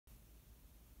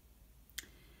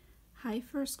Hi,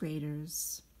 first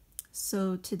graders.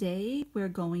 So today we're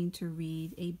going to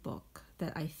read a book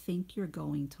that I think you're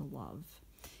going to love.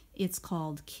 It's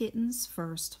called Kitten's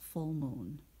First Full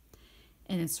Moon,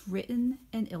 and it's written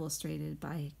and illustrated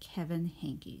by Kevin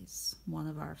Hankes, one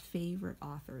of our favorite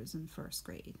authors in first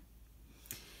grade.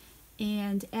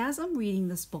 And as I'm reading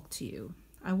this book to you,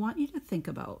 I want you to think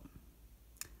about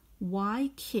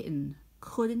why Kitten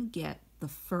couldn't get the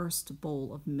first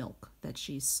bowl of milk that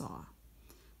she saw.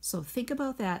 So think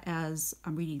about that as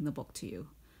I'm reading the book to you.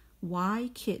 Why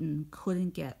Kitten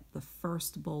couldn't get the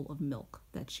first bowl of milk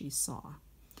that she saw.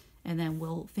 And then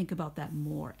we'll think about that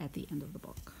more at the end of the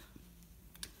book.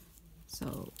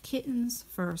 So Kitten's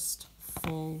First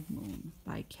Full Moon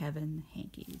by Kevin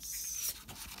Hankes.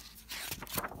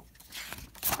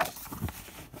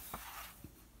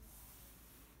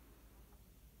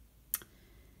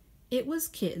 It was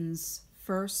Kitten's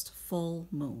first full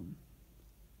moon.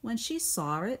 When she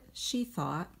saw it, she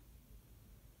thought,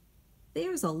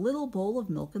 "There's a little bowl of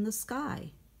milk in the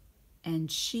sky,"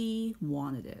 and she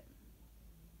wanted it.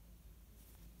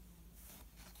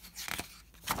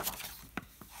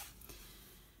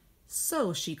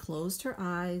 So she closed her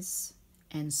eyes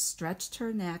and stretched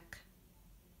her neck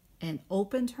and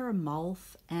opened her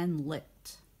mouth and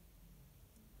licked.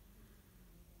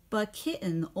 But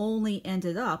Kitten only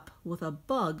ended up with a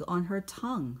bug on her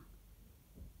tongue.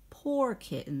 Poor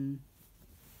Kitten.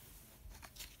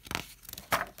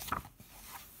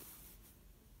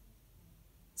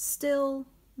 Still,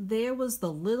 there was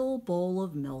the little bowl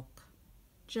of milk,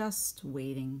 just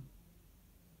waiting.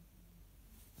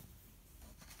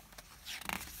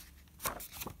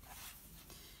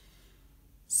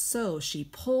 So she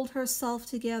pulled herself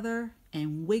together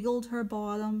and wiggled her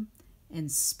bottom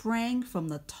and sprang from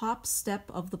the top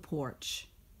step of the porch.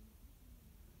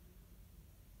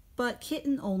 But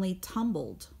Kitten only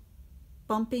tumbled,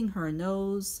 bumping her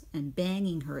nose and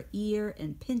banging her ear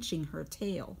and pinching her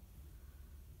tail.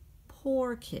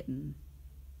 Poor Kitten.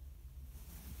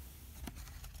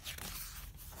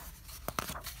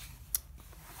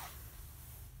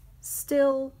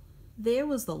 Still, there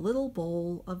was the little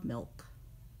bowl of milk,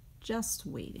 just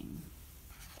waiting.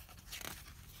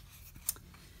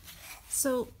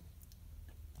 So,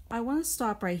 I want to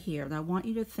stop right here and I want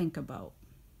you to think about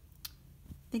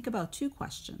two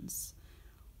questions.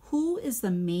 Who is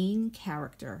the main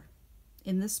character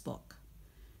in this book?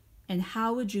 And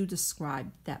how would you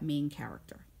describe that main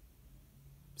character?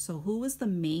 So who is the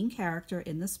main character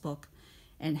in this book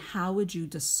and how would you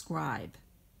describe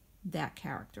that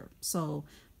character? So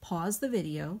pause the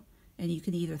video and you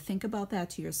can either think about that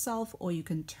to yourself or you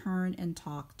can turn and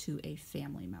talk to a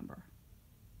family member.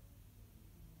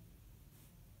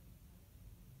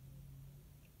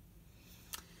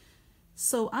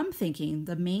 So I'm thinking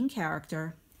the main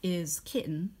character is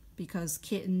Kitten because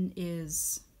Kitten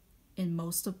is in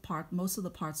most of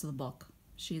the parts of the book.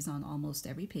 She's on almost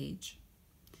every page.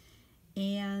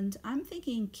 And I'm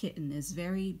thinking Kitten is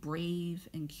very brave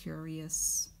and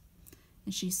curious,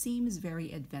 and she seems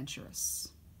very adventurous.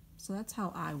 So that's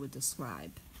how I would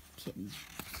describe Kitten.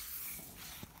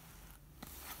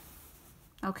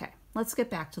 Okay, let's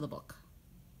get back to the book.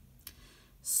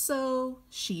 So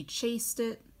she chased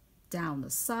it down the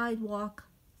sidewalk,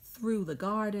 through the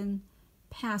garden,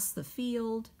 past the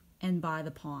field, and by the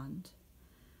pond.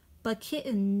 But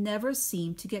Kitten never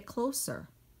seemed to get closer.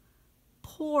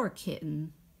 Poor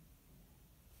Kitten.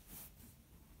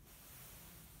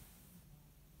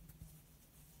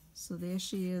 So there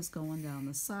she is going down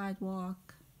the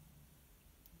sidewalk,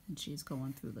 and she's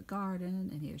going through the garden,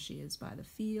 and here she is by the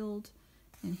field,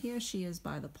 and here she is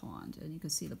by the pond. And you can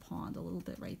see the pond a little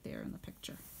bit right there in the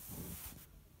picture.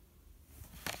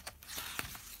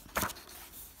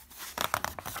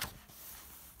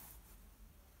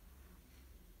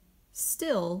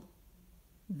 Still,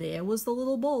 there was the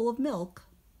little bowl of milk,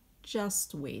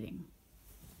 just waiting.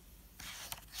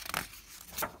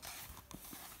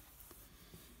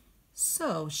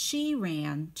 So she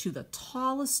ran to the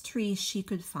tallest tree she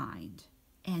could find,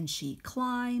 and she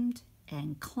climbed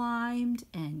and climbed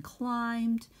and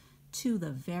climbed to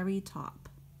the very top.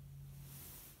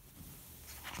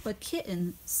 But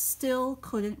Kitten still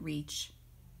couldn't reach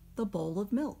the bowl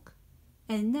of milk,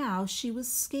 and now she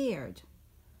was scared.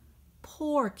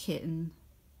 Poor Kitten.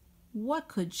 What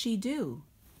could she do?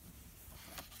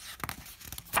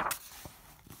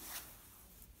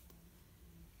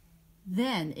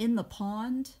 Then in the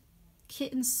pond,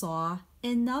 Kitten saw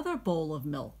another bowl of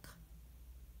milk,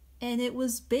 and it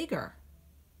was bigger.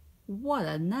 What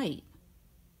a night.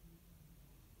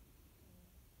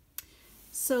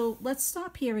 So let's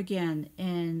stop here again,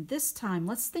 and this time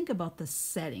let's think about the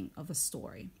setting of the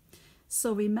story.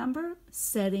 So remember,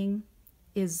 setting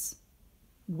is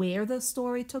where the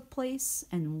story took place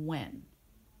and when.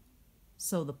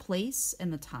 So the place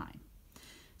and the time.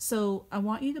 So I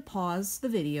want you to pause the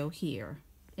video here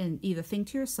and either think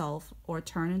to yourself or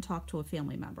turn and talk to a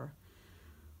family member.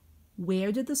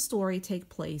 Where did the story take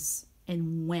place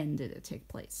and when did it take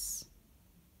place?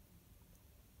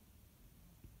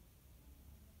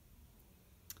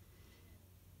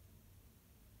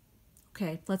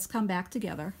 Okay, let's come back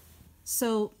together.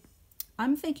 So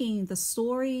I'm thinking the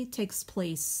story takes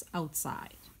place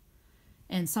outside.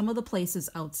 And some of the places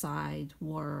outside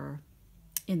were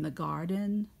in the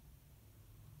garden,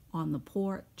 on the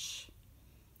porch,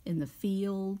 in the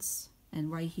fields,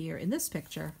 and right here in this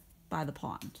picture by the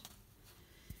pond.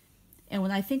 And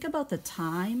when I think about the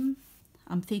time,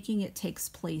 I'm thinking it takes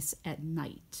place at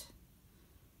night.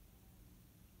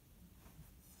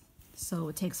 So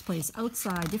it takes place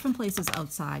outside, different places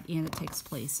outside, and it takes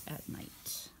place at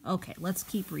night. Okay, let's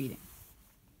keep reading.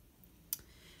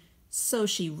 So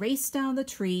she raced down the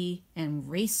tree and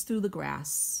raced through the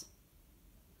grass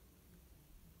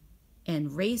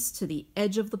and raced to the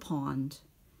edge of the pond.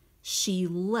 She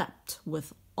leapt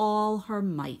with all her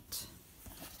might.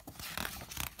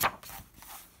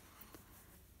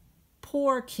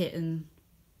 Poor kitten,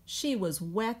 she was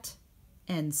wet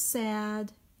and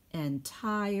sad and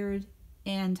tired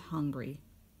and hungry.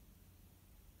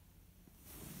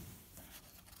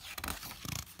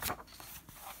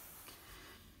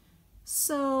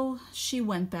 So she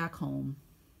went back home.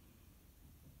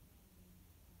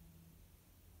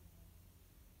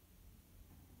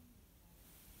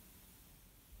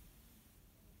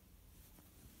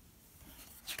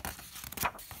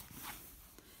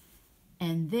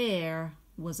 And there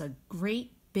was a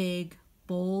great big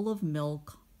bowl of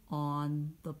milk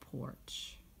on the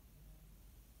porch.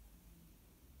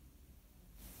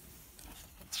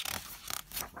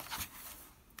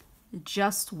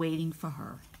 Just waiting for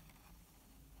her.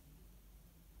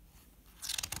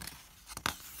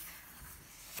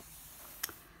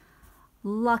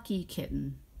 Lucky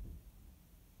kitten.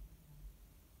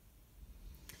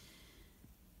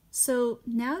 So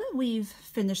now that we've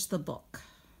finished the book,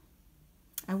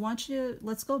 I want you to,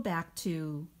 let's go back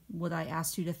to what I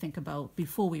asked you to think about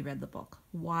before we read the book.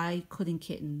 Why couldn't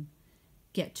Kitten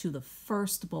get to the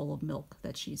first bowl of milk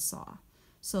that she saw?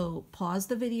 So pause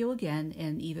the video again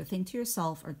and either think to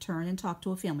yourself or turn and talk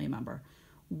to a family member.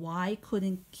 Why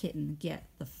couldn't Kitten get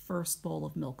the first bowl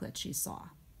of milk that she saw?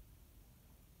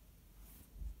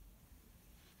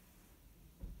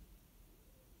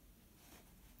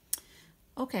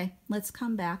 Okay, let's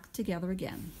come back together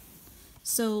again.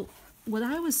 So what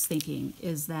I was thinking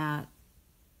is that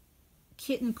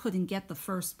Kitten couldn't get the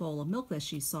first bowl of milk that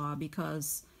she saw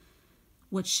because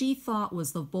what she thought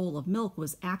was the bowl of milk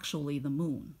was actually the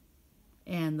moon.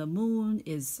 And the moon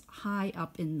is high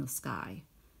up in the sky.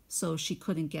 So she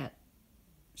couldn't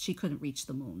reach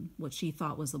the moon. What she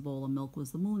thought was the bowl of milk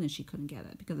was the moon, and she couldn't get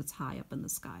it because it's high up in the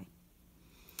sky.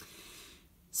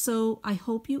 So I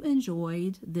hope you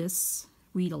enjoyed this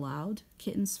Read Aloud,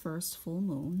 Kitten's First Full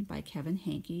Moon by Kevin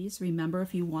Hankes. Remember,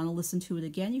 if you want to listen to it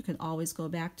again, you can always go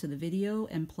back to the video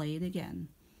and play it again.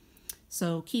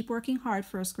 So keep working hard,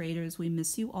 first graders. We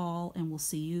miss you all, and we'll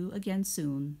see you again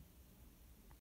soon.